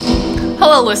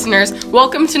Hello, listeners.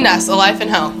 Welcome to Ness, A Life in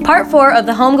Home. Part 4 of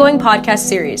the Homegoing podcast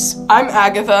series. I'm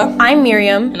Agatha. I'm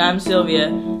Miriam. And I'm Sylvia.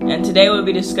 And today we'll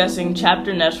be discussing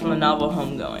chapter Ness from the novel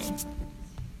Homegoing.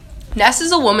 Ness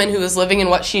is a woman who is living in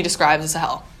what she describes as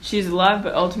hell. She's alive,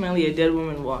 but ultimately a dead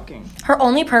woman walking. Her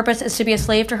only purpose is to be a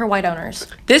slave to her white owners.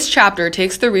 This chapter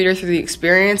takes the reader through the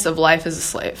experience of life as a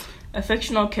slave. A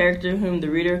fictional character whom the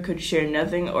reader could share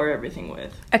nothing or everything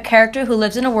with. A character who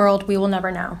lives in a world we will never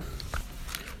know.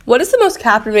 What is the most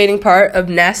captivating part of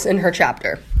Ness in her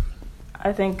chapter?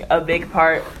 I think a big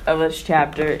part of this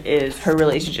chapter is her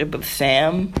relationship with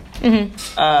Sam.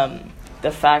 Mm-hmm.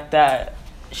 The fact that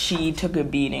she took a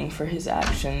beating for his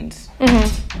actions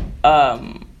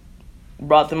brought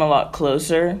them a lot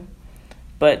closer,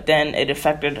 but then it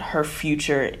affected her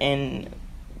future in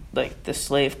like the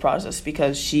slave process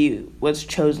because she was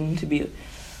chosen to be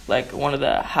like one of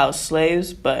the house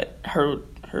slaves, but her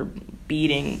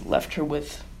beating left her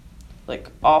with like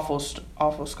awful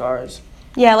scars.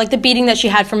 Yeah, like the beating that she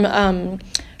had from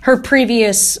her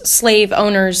previous slave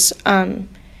owners,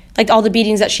 like all the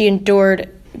beatings that she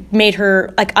endured made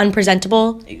her like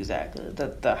unpresentable. Exactly.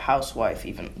 The housewife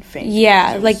even fainted.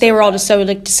 Yeah, like they were all just so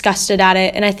like disgusted at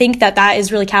it, and I think that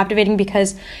is really captivating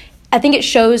because I think it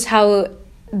shows how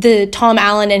the Tom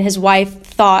Allen and his wife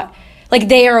thought like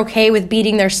they are okay with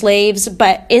beating their slaves,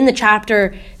 but in the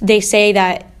chapter they say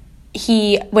that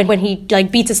when he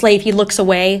like beats a slave he looks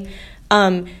away.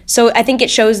 So I think it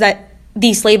shows that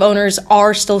these slave owners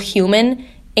are still human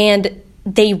and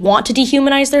they want to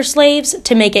dehumanize their slaves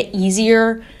to make it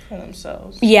easier for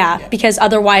themselves. Yeah, because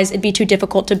otherwise it'd be too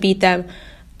difficult to beat them.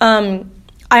 I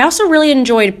also really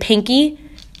enjoyed Pinky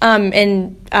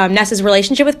and Ness's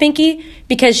relationship with Pinky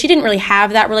because she didn't really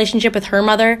have that relationship with her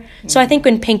mother. Mm-hmm. So I think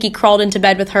when Pinky crawled into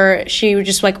bed with her, she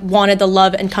just like wanted the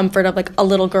love and comfort of like a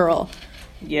little girl.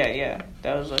 Yeah.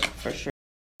 That was like for sure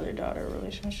mother-daughter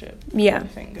relationship. Yeah.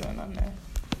 Thing going on there.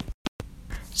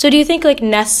 So do you think like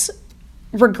Ness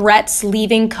regrets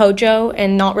leaving Kojo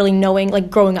and not really knowing, like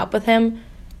growing up with him?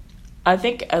 I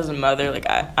think as a mother, like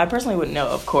I personally wouldn't know,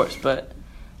 of course, but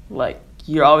like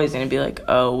you're always going to be like,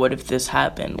 oh, what if this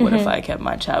happened? What if I kept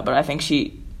my child? But I think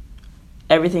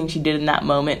everything she did in that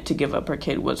moment to give up her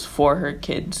kid was for her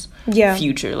kid's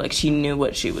future. Like she knew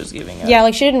what she was giving up. Yeah,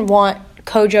 like she didn't want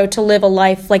Kojo to live a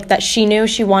life like that she knew.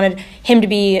 She wanted him to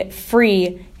be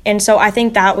free. And so I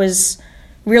think that was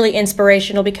really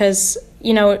inspirational because,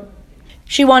 you know,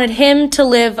 she wanted him to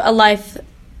live a life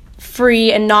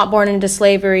free and not born into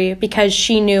slavery because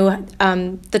she knew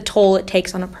the toll it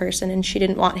takes on a person, and she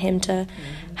didn't want him to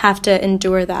have to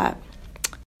endure that.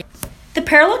 The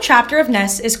parallel chapter of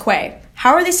Ness is Quay.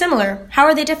 How are they similar? How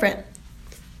are they different?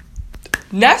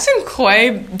 Ness and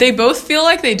Quay, they both feel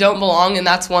like they don't belong, and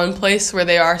that's one place where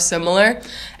they are similar.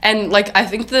 And like I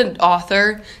think the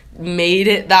author made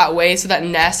it that way so that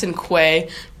Ness and Quay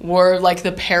were like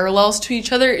the parallels to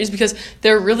each other is because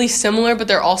they're really similar but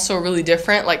they're also really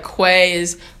different. Like Quay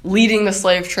is leading the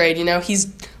slave trade, you know,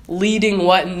 he's leading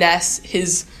what Ness,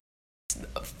 his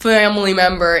family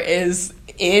member, is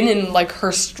in like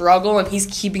her struggle, and he's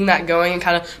keeping that going and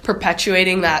kind of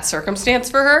perpetuating that circumstance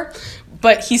for her,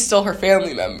 but he's still her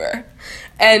family member.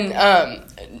 And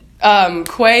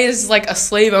Quay is like a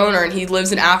slave owner and he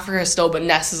lives in Africa still, but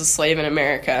Ness is a slave in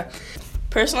America.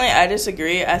 Personally, I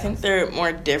disagree. I think they're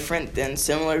more different than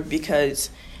similar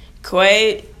because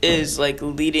Quay is like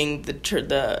leading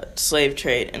the slave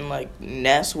trade, and like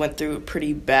Ness went through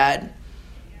pretty bad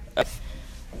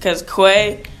because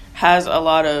Quay has a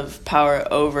lot of power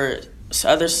over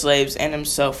other slaves and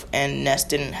himself, and Ness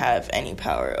didn't have any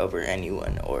power over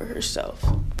anyone or herself.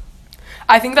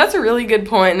 I think that's a really good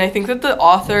point, and I think that the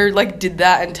author like did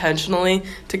that intentionally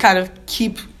to kind of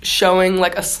keep showing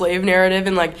like a slave narrative,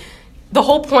 and like the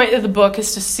whole point of the book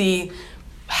is to see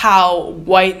how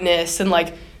whiteness and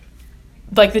like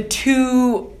the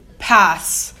two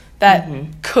paths that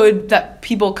that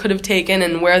people could have taken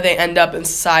and where they end up in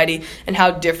society and how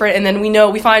different. And then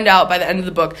we find out by the end of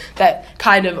the book that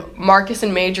kind of Marcus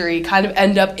and Marjorie kind of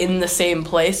end up in the same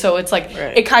place. So it's like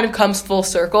It kind of comes full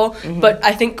circle. But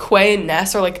I think Quay and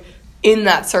Ness are like in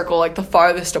that circle, like the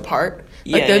farthest apart.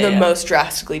 Like they're the most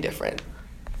drastically different.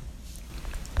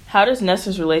 How does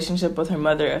Ness's relationship with her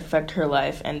mother affect her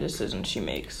life and decisions she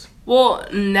makes? Well,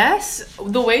 Ness,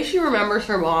 the way she remembers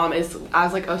her mom is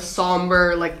as, like, a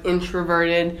somber, like,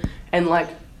 introverted and, like,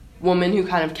 woman who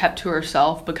kind of kept to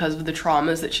herself because of the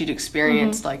traumas that she'd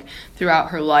experienced, like, throughout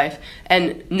her life.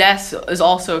 And Ness is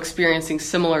also experiencing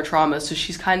similar traumas, so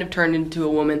she's kind of turned into a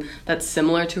woman that's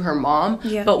similar to her mom.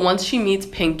 Yeah. But once she meets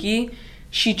Pinky,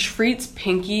 she treats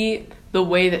Pinky the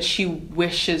way that she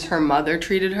wishes her mother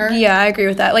treated her. Yeah, I agree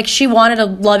with that. Like, she wanted a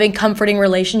loving, comforting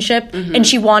relationship, and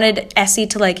she wanted Essie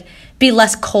to, like, be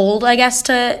less cold, I guess,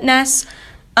 to Ness.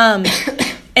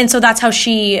 And so that's how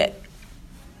she,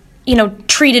 you know,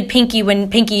 treated Pinky when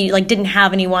Pinky, like, didn't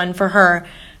have anyone for her,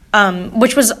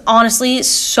 which was honestly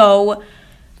so...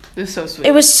 It was so sweet.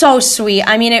 It was so sweet.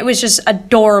 I mean, it was just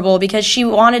adorable because she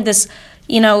wanted this,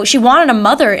 you know, she wanted a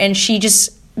mother, and she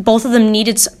just, both of them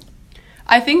needed...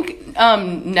 I think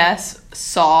Ness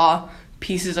saw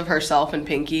pieces of herself in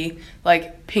Pinky,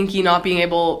 like Pinky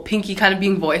kind of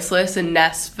being voiceless, and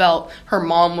Ness felt her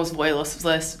mom was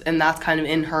voiceless, and that's kind of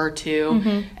in her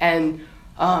too. And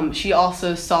she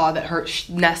also saw that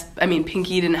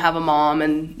Pinky didn't have a mom,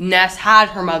 and Ness had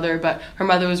her mother, but her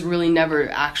mother was really never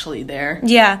actually there.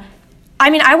 Yeah. I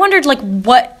mean, I wondered, like,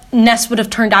 what Ness would have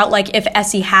turned out like if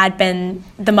Essie had been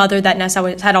the mother that Ness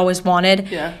had always wanted.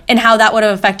 Yeah. And how that would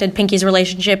have affected Pinky's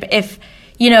relationship if,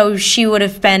 you know, she would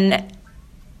have been,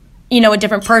 you know, a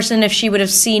different person, if she would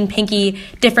have seen Pinky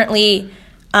differently.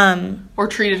 Or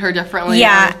treated her differently.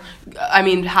 Yeah.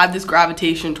 Had this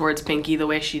gravitation towards Pinky the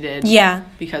way she did. Yeah.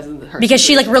 Because of her Because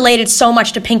she, like, situation. related so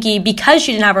much to Pinky because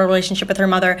she didn't have a relationship with her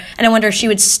mother. And I wonder if she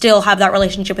would still have that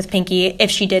relationship with Pinky if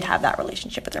she did have that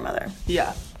relationship with her mother.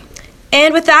 Yeah.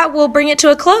 And with that, we'll bring it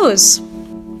to a close.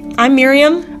 I'm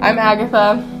Miriam. I'm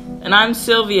Agatha. And I'm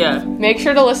Sylvia. Make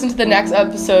sure to listen to the next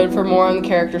episode for more on the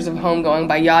characters of Homegoing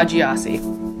by Yaji Yasi.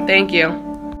 Thank you.